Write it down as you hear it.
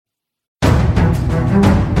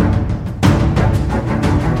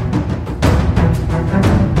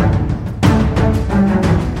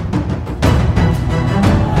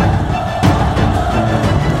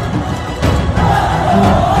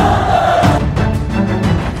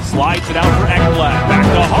Slides it out for Ekblad. Back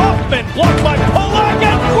to Hoffman. Blocked by Pulock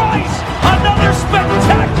and Price. Another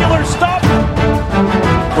spectacular stop.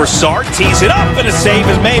 Broussard tees it up and a save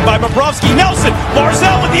is made by Bobrovsky. Nelson.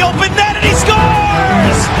 Barzal with the open net and he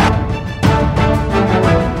scores!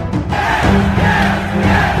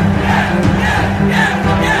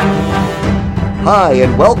 Hi,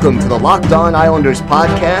 and welcome to the Locked On Islanders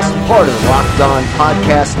podcast, part of the Locked On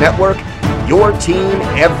Podcast Network, your team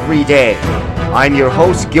every day. I'm your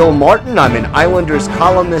host, Gil Martin. I'm an Islanders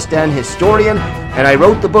columnist and historian, and I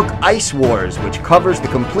wrote the book Ice Wars, which covers the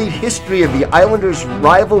complete history of the Islanders'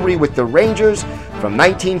 rivalry with the Rangers from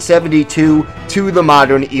 1972 to the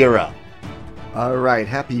modern era. All right,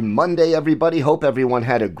 happy Monday, everybody. Hope everyone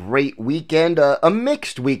had a great weekend, a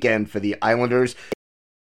mixed weekend for the Islanders.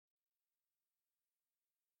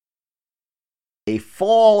 A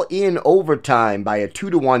fall in overtime by a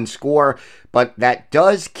 2-1 score, but that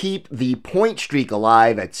does keep the point streak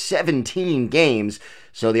alive at 17 games.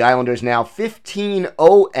 So the Islanders now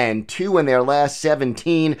 15-0-2 in their last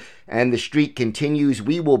 17, and the streak continues.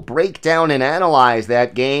 We will break down and analyze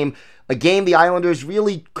that game, a game the Islanders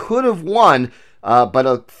really could have won, but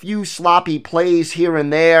a few sloppy plays here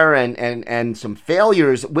and there and some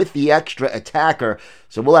failures with the extra attacker.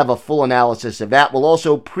 So we'll have a full analysis of that. We'll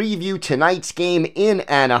also preview tonight's game in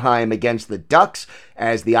Anaheim against the Ducks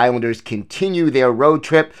as the Islanders continue their road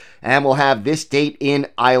trip. And we'll have this date in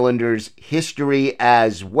Islanders history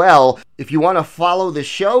as well. If you want to follow the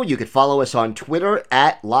show, you could follow us on Twitter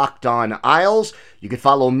at Locked On Isles. You could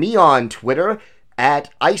follow me on Twitter at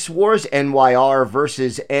Ice Wars NYR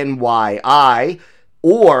versus NYI,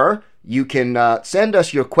 or you can send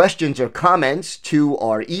us your questions or comments to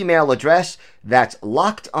our email address. That's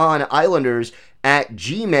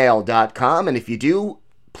lockedonislanders@gmail.com. And if you do,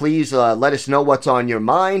 please let us know what's on your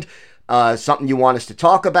mind, something you want us to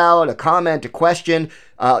talk about, a comment, a question.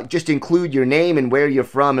 Just include your name and where you're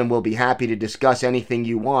from, and we'll be happy to discuss anything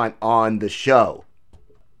you want on the show.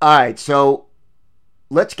 All right, so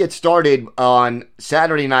let's get started on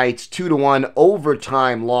Saturday night's 2-1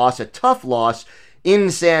 overtime loss, a tough loss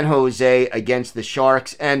in San Jose against the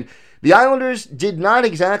Sharks. And the Islanders did not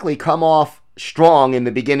exactly come off strong in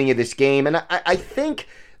the beginning of this game. And I think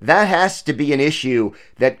that has to be an issue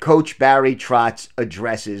that Coach Barry Trotz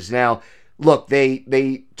addresses. Now, look,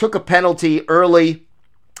 they took a penalty early.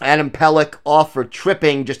 Adam Pelech off for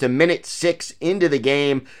tripping just a minute 6 into the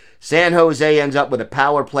game. San Jose ends up with a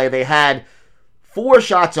power play. They had 4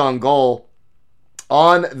 shots on goal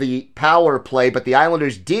on the power play, but the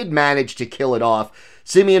Islanders did manage to kill it off.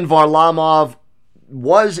 Semyon Varlamov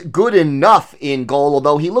was good enough in goal,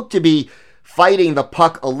 although he looked to be fighting the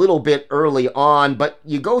puck a little bit early on. But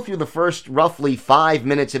you go through the first roughly 5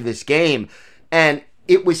 minutes of this game, and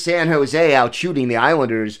it was San Jose out shooting the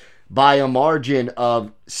Islanders by a margin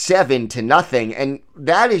of 7-0, and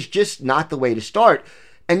that is just not the way to start.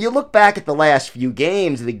 And you look back at the last few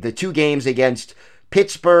games, the 2 games against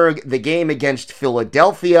Pittsburgh, the game against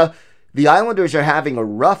Philadelphia, the Islanders are having a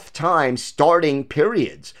rough time starting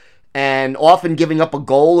periods and often giving up a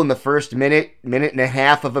goal in the first minute and a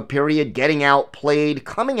half of a period, getting outplayed,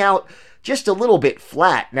 coming out just a little bit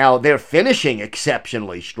flat. Now, they're finishing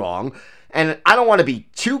exceptionally strong, and I don't want to be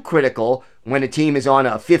too critical when a team is on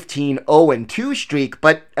a 15-0-2 streak,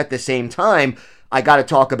 but at the same time, I got to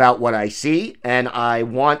talk about what I see, and I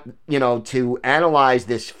want, to analyze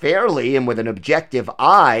this fairly and with an objective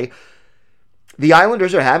eye. The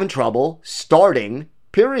Islanders are having trouble starting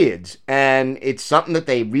periods, and it's something that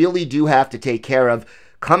they really do have to take care of.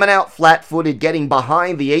 Coming out flat-footed, getting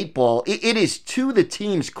behind the 8 ball, it is to the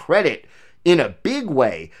team's credit in a big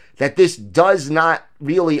way that this does not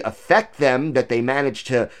really affect them, that they manage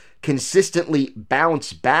to consistently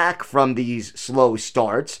bounce back from these slow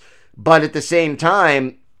starts. But at the same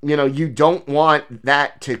time, you don't want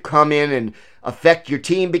that to come in and affect your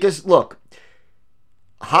team because, look,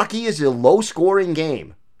 hockey is a low-scoring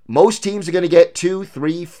game. Most teams are going to get 2,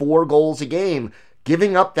 3, 4 goals a game.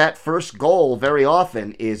 Giving up that first goal very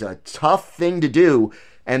often is a tough thing to do,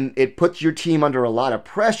 and it puts your team under a lot of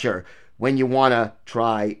pressure when you want to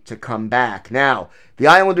try to come back. Now, the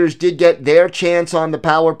Islanders did get their chance on the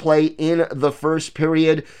power play in the first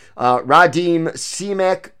period. Radim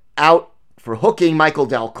Simek out for hooking Michael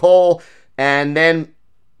Del Cole, and then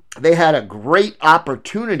they had a great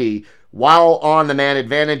opportunity while on the man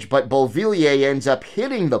advantage, but Beauvillier ends up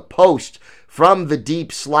hitting the post from the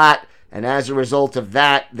deep slot, and as a result of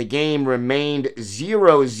that, the game remained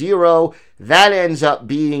 0-0. That ends up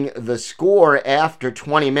being the score after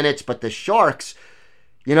 20 minutes, but the Sharks,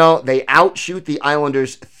 they outshoot the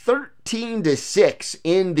Islanders 13-6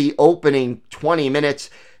 in the opening 20 minutes,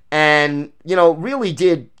 and, really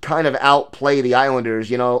did kind of outplay the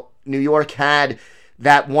Islanders. New York had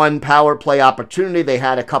that one power play opportunity. They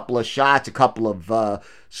had a couple of shots, a couple of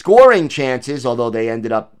scoring chances, although they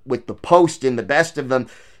ended up with the post in the best of them.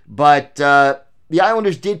 But the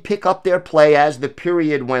Islanders did pick up their play as the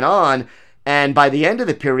period went on, and by the end of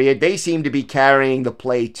the period, they seemed to be carrying the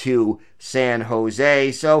play to San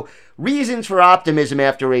Jose. So, reasons for optimism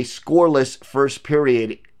after a scoreless first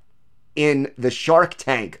period in the Shark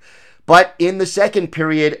Tank. But in the second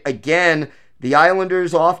period, again, the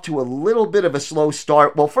Islanders off to a little bit of a slow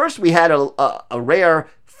start. Well, first we had a rare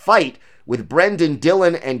fight with Brendan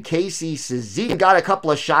Dillon and Casey Cizikas. Got a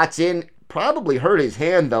couple of shots in, probably hurt his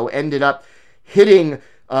hand though, ended up hitting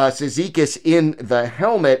Cizikas in the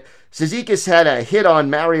helmet. Cizikas had a hit on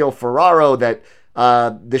Mario Ferraro that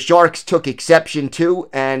the Sharks took exception to,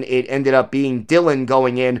 and it ended up being Dillon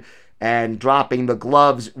going in and dropping the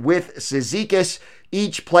gloves with Cizikas.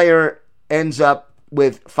 Each player ends up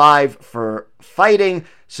with 5 for fighting,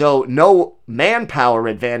 so no manpower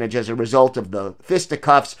advantage as a result of the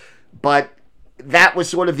fisticuffs, but that was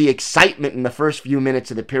sort of the excitement in the first few minutes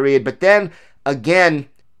of the period. But then, again,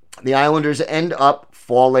 the Islanders end up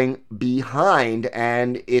falling behind,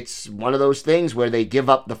 and it's one of those things where they give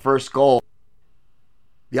up the first goal.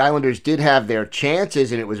 The Islanders did have their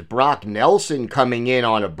chances, and it was Brock Nelson coming in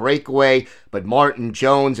on a breakaway, but Martin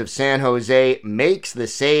Jones of San Jose makes the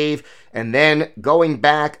save, and then going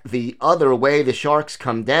back the other way, the Sharks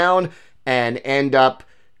come down and end up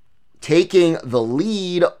taking the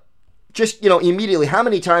lead just, immediately. How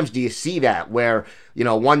many times do you see that where,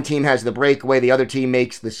 one team has the breakaway, the other team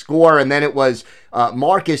makes the score, and then it was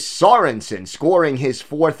Marcus Sorensen scoring his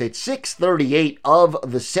fourth at 6:38 of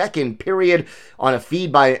the second period on a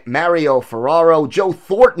feed by Mario Ferraro. Joe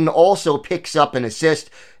Thornton also picks up an assist,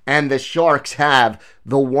 and the Sharks have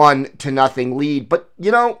the 1-0 lead. But,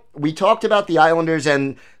 we talked about the Islanders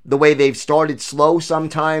and the way they've started slow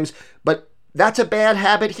sometimes, but that's a bad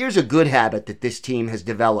habit. Here's a good habit that this team has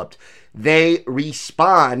developed. They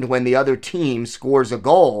respond when the other team scores a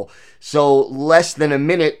goal. So less than a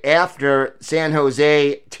minute after San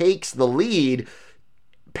Jose takes the lead,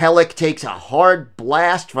 Pelech takes a hard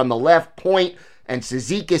blast from the left point, and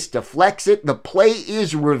Cizikas deflects it. The play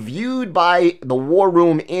is reviewed by the War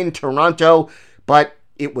Room in Toronto, but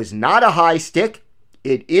it was not a high stick.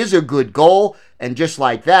 It is a good goal, and just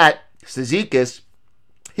like that, Cizikas,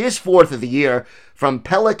 his fourth of the year from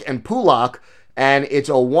Pelech and Pulock, and it's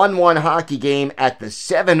a 1-1 hockey game at the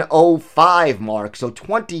 7:05 mark, so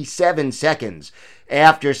 27 seconds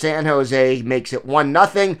after San Jose makes it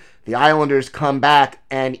 1-0. The Islanders come back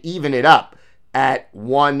and even it up at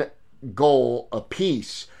 1 goal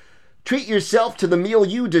apiece. Treat yourself to the meal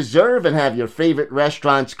you deserve and have your favorite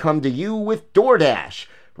restaurants come to you with DoorDash.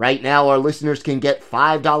 Right now, our listeners can get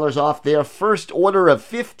 $5 off their first order of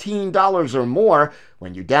 $15 or more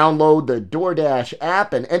when you download the DoorDash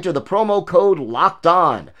app and enter the promo code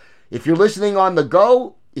LOCKEDON. If you're listening on the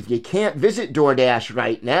go, if you can't visit DoorDash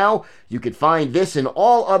right now, you can find this and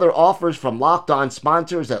all other offers from Locked On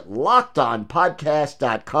sponsors at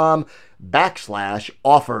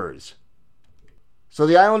LockedOnPodcast.com/offers. So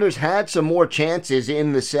the Islanders had some more chances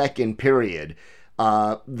in the second period.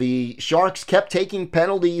 The Sharks kept taking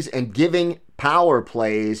penalties and giving power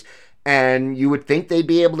plays, and you would think they'd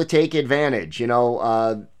be able to take advantage.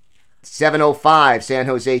 7:05, San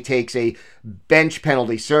Jose takes a bench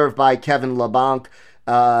penalty served by Kevin Labanc,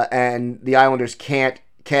 and the Islanders can't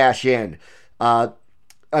cash in.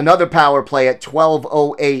 Another power play at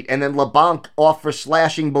 12:08, and then Labanc off for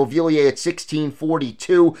slashing Beauvillier at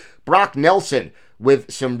 16:42. Brock Nelson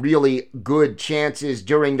with some really good chances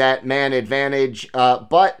during that man advantage,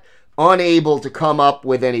 but unable to come up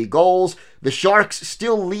with any goals. The Sharks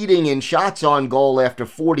still leading in shots on goal after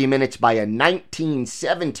 40 minutes by a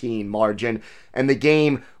 19-17 margin, and the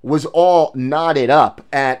game was all knotted up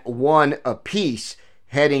at 1 apiece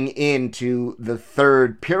heading into the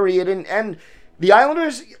third period. And the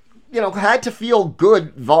Islanders, had to feel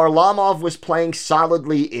good. Varlamov was playing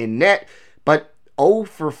solidly in net, but 0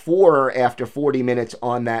 for 4 after 40 minutes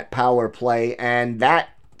on that power play, and that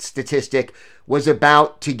statistic was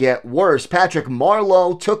about to get worse. Patrick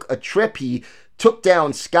Marleau took a trip. He took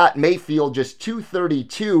down Scott Mayfield just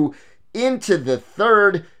 2:32 into the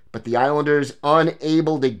third, but the Islanders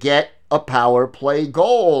unable to get a power play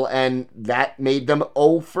goal, and that made them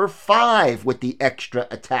 0 for 5 with the extra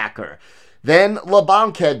attacker. Then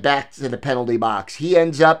Labanc head back to the penalty box. He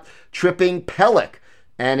ends up tripping Pelech.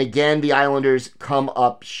 And again, the Islanders come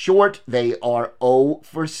up short. They are 0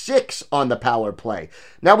 for 6 on the power play.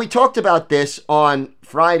 Now, we talked about this on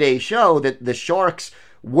Friday's show, that the Sharks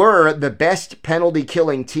were the best penalty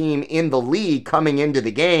killing team in the league coming into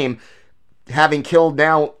the game, having killed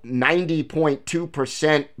now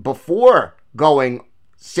 90.2% before going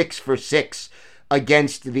 6 for 6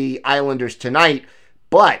 against the Islanders tonight.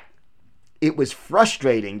 But it was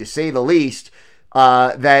frustrating, to say the least,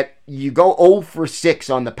 that you go 0 for 6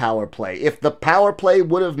 on the power play. If the power play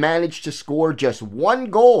would have managed to score just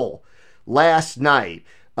one goal last night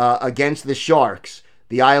against the Sharks,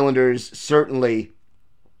 the Islanders certainly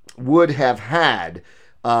would have had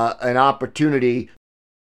an opportunity.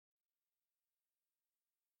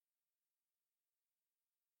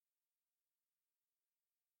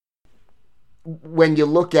 When you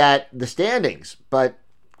look at the standings, but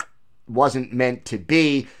wasn't meant to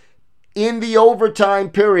be. In the overtime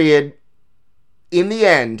period, in the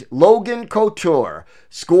end, Logan Couture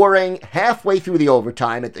scoring halfway through the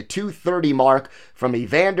overtime at the 2:30 mark from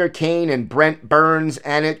Evander Kane and Brent Burns,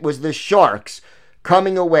 and it was the Sharks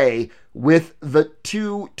coming away with the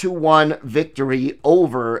 2-1 victory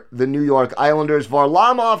over the New York Islanders.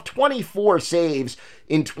 Varlamov, 24 saves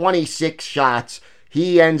in 26 shots.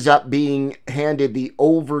 He ends up being handed the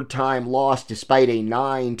overtime loss despite a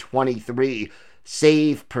 .923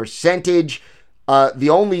 save percentage. The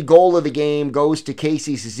only goal of the game goes to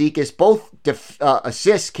Casey Cizikas. Both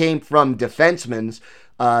assists came from defensemen.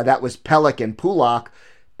 That was Pelech and Pulock.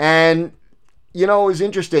 And, it was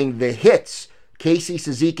interesting. The hits, Casey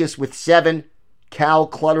Cizikas with 7, Cal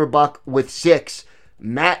Clutterbuck with 6,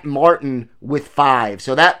 Matt Martin with 5.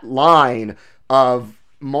 So that line of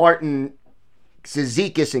Martin,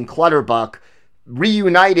 Cizikas, and Clutterbuck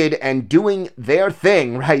reunited and doing their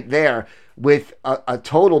thing right there with a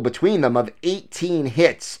total between them of 18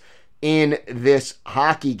 hits in this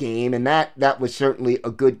hockey game, and that was certainly a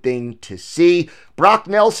good thing to see. Brock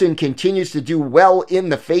Nelson continues to do well in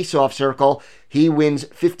the faceoff circle. He wins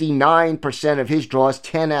 59% of his draws,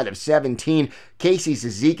 10 out of 17. Casey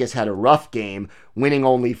Cizikas had a rough game, winning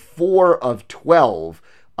only 4 of 12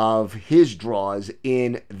 of his draws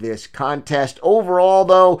in this contest. Overall,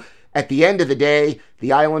 though, at the end of the day,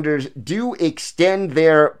 the Islanders do extend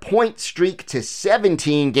their point streak to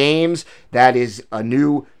 17 games. That is a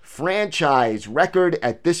new franchise record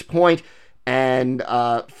at this point, and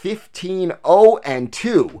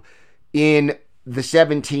 15-0-2 in the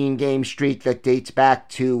 17-game streak that dates back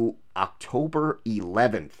to October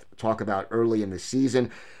 11th. Talk about early in the season.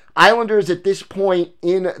 Islanders at this point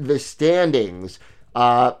in the standings,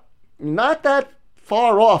 not that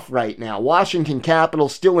far off right now. Washington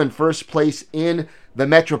Capitals still in first place in the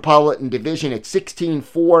Metropolitan Division at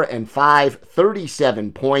 16-4-5,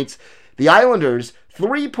 37 points. The Islanders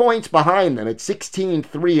 3 points behind them at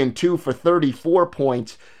 16-3-2 for 34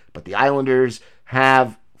 points, but the Islanders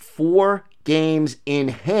have 4 games in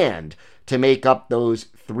hand to make up those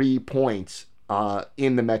 3 points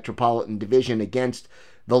in the Metropolitan Division against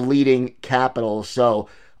the leading Capitals. So,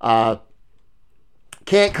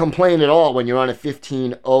 can't complain at all when you're on a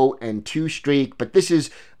 15-0-2 streak. But this is,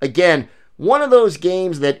 again, one of those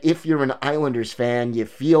games that if you're an Islanders fan, you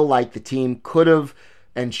feel like the team could have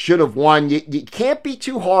and should have won. You can't be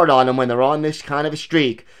too hard on them when they're on this kind of a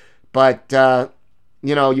streak. But,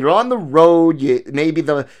 you're on the road. Maybe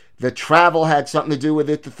the travel had something to do with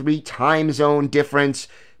it, the 3 time zone difference.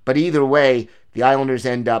 But either way, the Islanders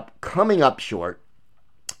end up coming up short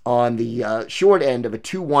on the short end of a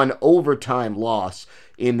 2-1 overtime loss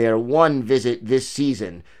in their one visit this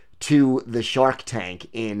season to the Shark Tank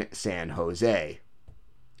in San Jose.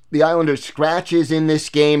 The Islanders' scratches in this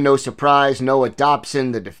game, no surprise. Noah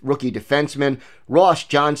Dobson, the rookie defenseman. Ross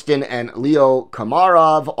Johnston and Leo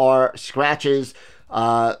Komarov are scratches.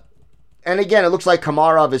 And again, it looks like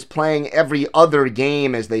Komarov is playing every other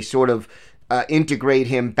game as they sort of integrate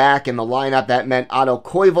him back in the lineup. That meant Otto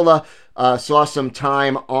Koivula saw some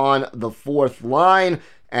time on the fourth line,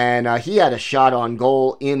 and he had a shot on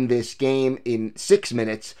goal in this game in 6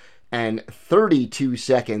 minutes and 32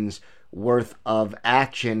 seconds worth of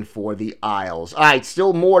action for the Isles. All right,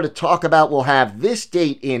 still more to talk about. We'll have this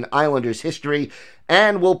date in Islanders history,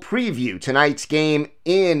 and we'll preview tonight's game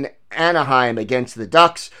in Anaheim against the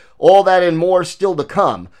Ducks. All that and more still to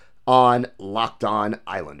come on Locked On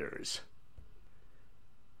Islanders.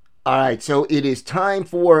 All right, so it is time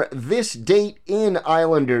for this date in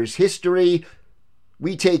Islanders history.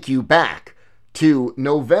 We take you back to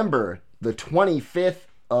November the 25th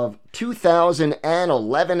of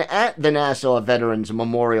 2011 at the Nassau Veterans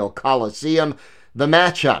Memorial Coliseum. The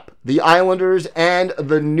matchup, the Islanders and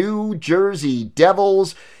the New Jersey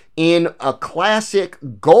Devils in a classic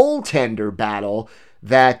goaltender battle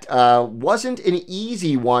that wasn't an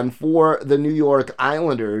easy one for the New York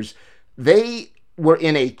Islanders. They were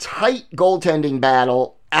in a tight goaltending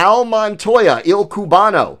battle. Al Montoya, Il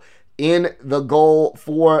Cubano, in the goal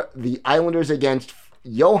for the Islanders against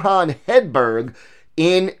Johan Hedberg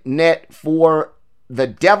in net for the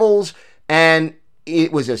Devils. And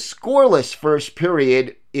it was a scoreless first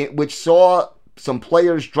period, which saw some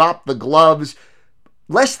players drop the gloves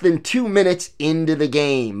less than 2 minutes into the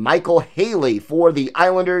game. Michael Haley for the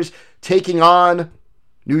Islanders taking on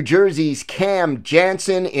New Jersey's Cam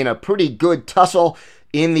Janssen in a pretty good tussle.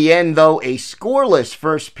 In the end, though, a scoreless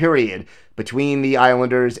first period between the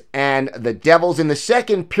Islanders and the Devils. In the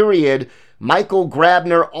second period, Michael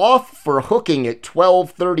Grabner off for hooking at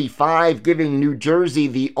 12:35, giving New Jersey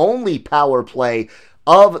the only power play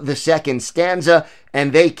of the second stanza,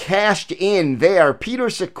 and they cashed in there. Peter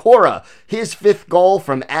Sikora, his fifth goal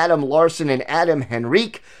from Adam Larsson and Adam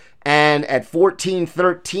Henrique, and at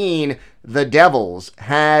 14-13, the Devils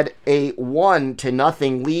had a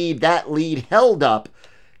 1-0 lead. That lead held up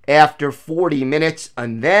after 40 minutes,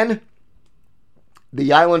 and then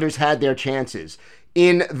the Islanders had their chances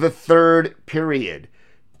in the third period.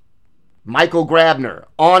 Michael Grabner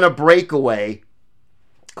on a breakaway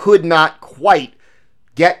could not quite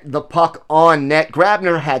get the puck on net.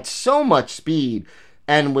 Grabner had so much speed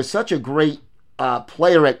and was such a great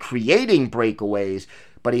player at creating breakaways,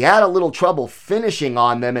 but he had a little trouble finishing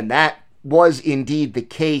on them, and that was indeed the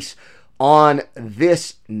case on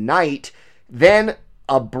this night. Then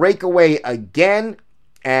a breakaway again,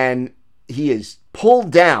 and he is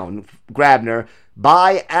pulled down, Grabner,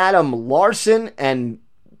 by Adam Larsson, and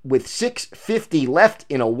with 6:50 left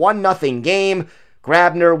in a 1-0 game,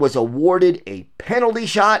 Grabner was awarded a penalty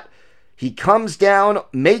shot. He comes down,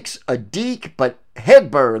 makes a deke, but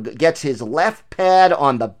Hedberg gets his left pad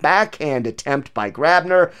on the backhand attempt by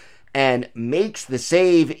Grabner and makes the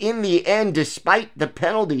save. In the end, despite the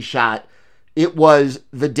penalty shot, it was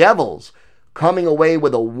the Devils coming away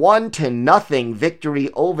with a 1-0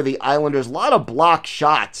 victory over the Islanders. A lot of block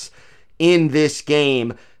shots in this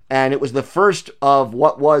game, and it was the first of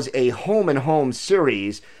what was a home-and-home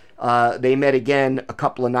series. They met again a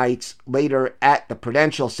couple of nights later at the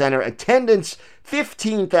Prudential Center. Attendance,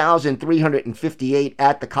 15,358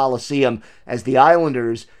 at the Coliseum, as the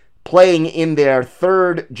Islanders, playing in their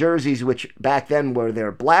third jerseys, which back then were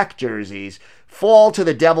their black jerseys, fall to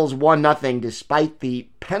the Devils 1-0 despite the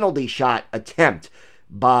penalty shot attempt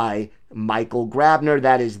by Michael Grabner.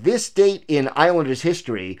 That is this date in Islanders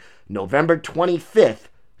history, November 25th,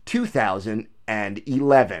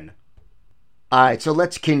 2011. All right, so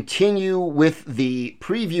let's continue with the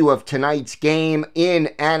preview of tonight's game in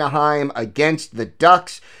Anaheim against the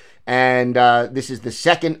Ducks. And this is the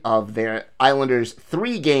second of their Islanders'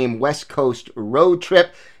 3-game West Coast road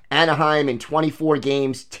trip. Anaheim in 24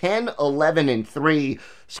 games, 10-11-3,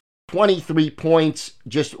 23 points,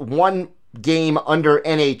 just one game under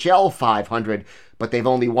NHL 500, but they've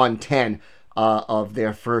only won 10 of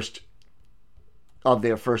their first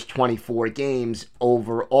 24 games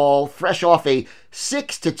overall. Fresh off a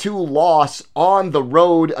 6-2 loss on the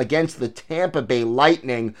road against the Tampa Bay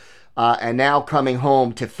Lightning, and now coming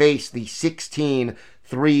home to face the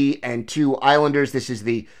 16-3-2 Islanders. This is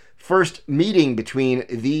the first meeting between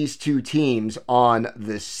these two teams on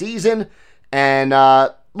the season. And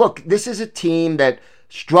look, this is a team that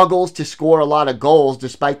struggles to score a lot of goals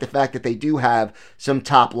despite the fact that they do have some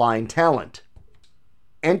top-line talent.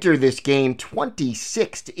 Enter this game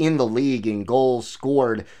 26th in the league in goals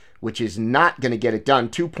scored, which is not going to get it done.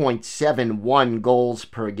 2.71 goals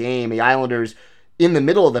per game. The Islanders in the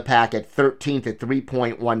middle of the pack at 13th at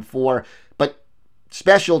 3.14. But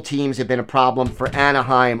special teams have been a problem for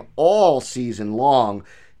Anaheim all season long.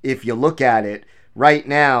 If you look at it right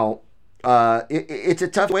now, it's a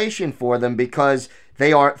tough situation for them because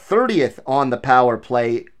they are 30th on the power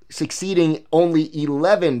play, succeeding only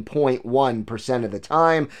 11.1% of the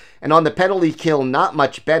time. And on the penalty kill, not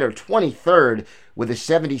much better, 23rd with a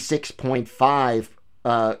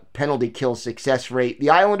 76.5 penalty kill success rate. The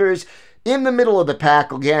Islanders in the middle of the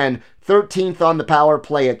pack, again, 13th on the power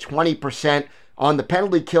play at 20%. On the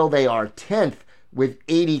penalty kill, they are 10th with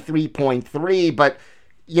 83.3. But,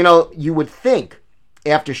 you know, you would think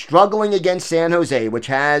after struggling against San Jose, which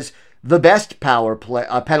has the best power play,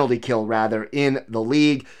 penalty kill rather, in the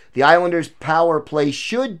league, the Islanders' power play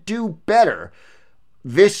should do better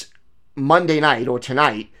this Monday night or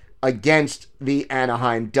tonight against the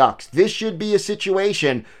Anaheim Ducks. This should be a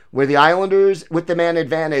situation where the Islanders, with the man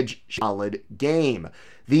advantage, solid game.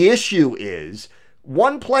 The issue is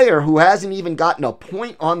one player who hasn't even gotten a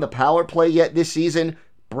point on the power play yet this season,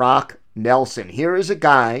 Brock Nelson. Here is a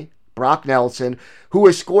guy Brock Nelson, who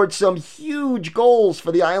has scored some huge goals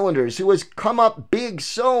for the Islanders, who has come up big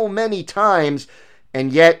so many times,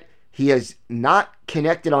 and yet he has not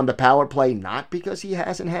connected on the power play, not because he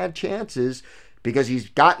hasn't had chances, because he's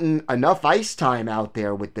gotten enough ice time out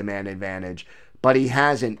there with the man advantage, but he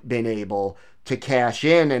hasn't been able to cash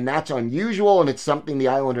in, and that's unusual, and it's something the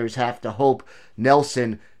Islanders have to hope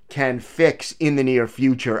Nelson can fix in the near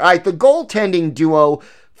future. All right, the goaltending duo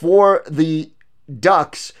for the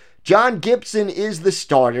Ducks, John Gibson is the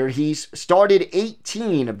starter. He's started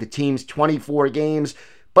 18 of the team's 24 games,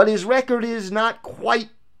 but his record is not quite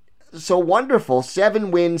so wonderful.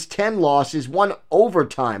 7 wins, 10 losses, 1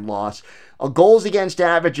 overtime loss, a goals against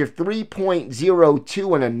average of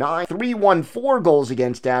 3.02 and a 314 goals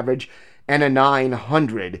against average and a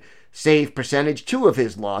 900 save percentage. 2 of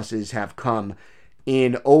his losses have come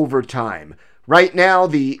in overtime. Right now,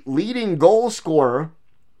 the leading goal scorer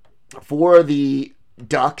for the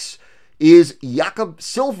Ducks is Jakob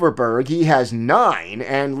Silfverberg. He has 9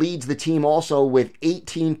 and leads the team also with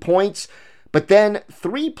 18 points. But then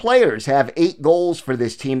 3 players have 8 goals for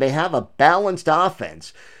this team. They have a balanced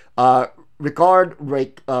offense. Ricard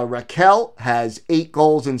Raquel has 8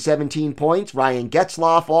 goals and 17 points. Ryan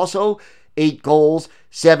Getzlaf also 8 goals,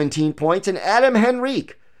 17 points. And Adam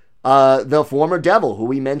Henrique, the former Devil, who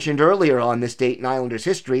we mentioned earlier on this date in Islanders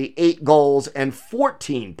history, 8 goals and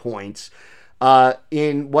 14 points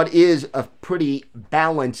in what is a pretty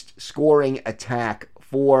balanced scoring attack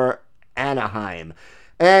for Anaheim.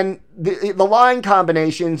 And the line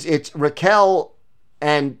combinations, it's Raquel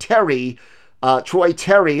and Terry, Troy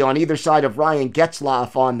Terry on either side of Ryan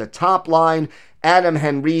Getzlaf on the top line. Adam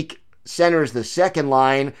Henrique centers the second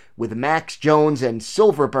line with Max Jones and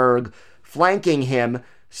Silfverberg flanking him.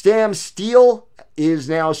 Sam Steele is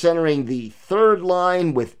now centering the third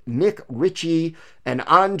line with Nick Ritchie and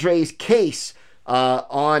Andres Case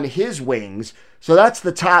on his wings. So that's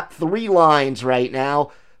the top 3 lines right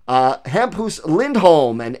now. Hampus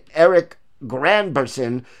Lindholm and Eric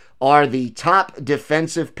Granberson are the top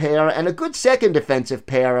defensive pair, and a good second defensive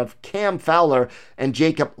pair of Cam Fowler and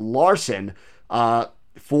Jacob Larson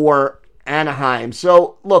for Anaheim.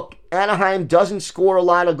 So, look, Anaheim doesn't score a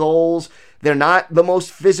lot of goals. They're not the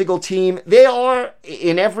most physical team. They are,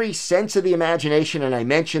 in every sense of the imagination, and I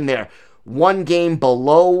mentioned they're 1 game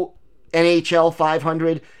below NHL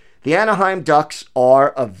 500. The Anaheim Ducks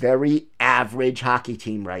are a very average hockey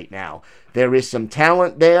team right now. There is some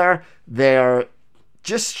talent there. They're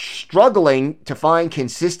just struggling to find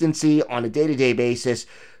consistency on a day-to-day basis,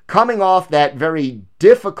 coming off that very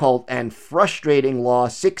difficult and frustrating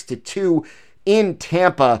loss 6-2 in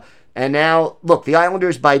Tampa. And now, look, the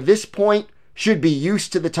Islanders by this point should be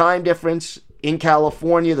used to the time difference in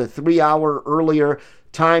California, the 3-hour earlier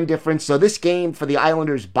time difference. So this game for the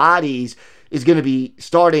Islanders' bodies is going to be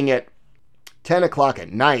starting at 10 o'clock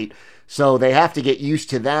at night. So they have to get used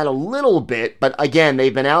to that a little bit. But again,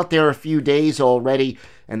 they've been out there a few days already,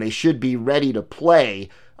 and they should be ready to play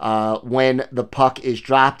when the puck is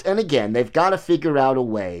dropped. And again, they've got to figure out a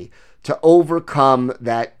way to overcome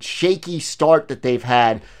that shaky start that they've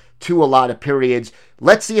had to a lot of periods.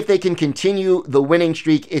 Let's see if they can continue the winning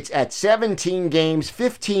streak. It's at 17 games,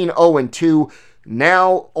 15-0-2.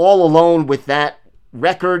 Now all alone with that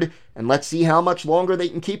record, and let's see how much longer they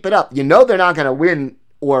can keep it up. You know they're not going to win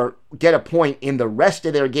or get a point in the rest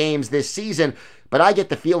of their games this season, but I get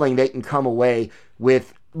the feeling they can come away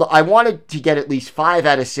with, I wanted to get at least 5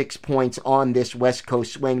 out of 6 points on this West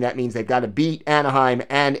Coast swing. That means they've got to beat Anaheim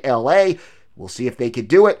and LA. We'll see if they could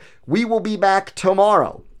do it. We will be back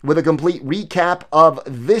tomorrow with a complete recap of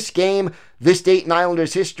this game, this date in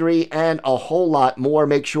Islanders history, and a whole lot more.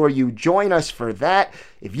 Make sure you join us for that.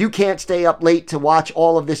 If you can't stay up late to watch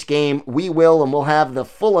all of this game, we will, and we'll have the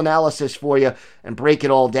full analysis for you and break it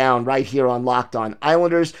all down right here on Locked On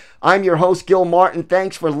Islanders. I'm your host, Gil Martin.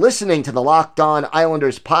 Thanks for listening to the Locked On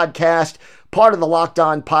Islanders podcast, part of the Locked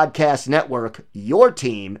On Podcast Network, your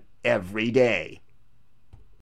team every day.